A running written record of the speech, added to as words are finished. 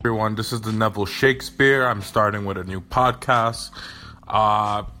Everyone, this is the Neville Shakespeare. I'm starting with a new podcast.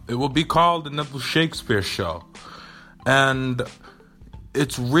 It will be called the Neville Shakespeare Show. And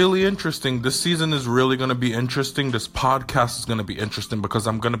it's really interesting. This season is really going to be interesting. This podcast is going to be interesting because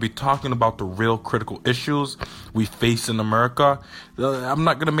I'm going to be talking about the real critical issues we face in America. I'm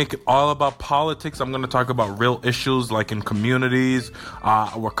not going to make it all about politics. I'm going to talk about real issues like in communities,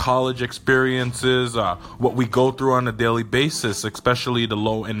 our college experiences, what we go through on a daily basis, especially the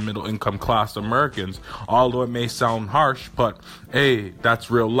low and middle income class Americans. Although it may sound harsh, but hey,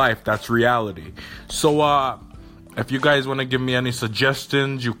 that's real life. That's reality. So, if you guys want to give me any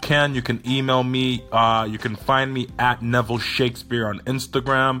suggestions, you can email me. You can find me at Neville Shakespeare on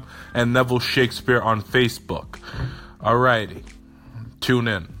Instagram and Neville Shakespeare on Facebook. Alrighty. Tune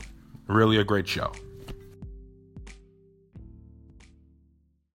in. Really a great show.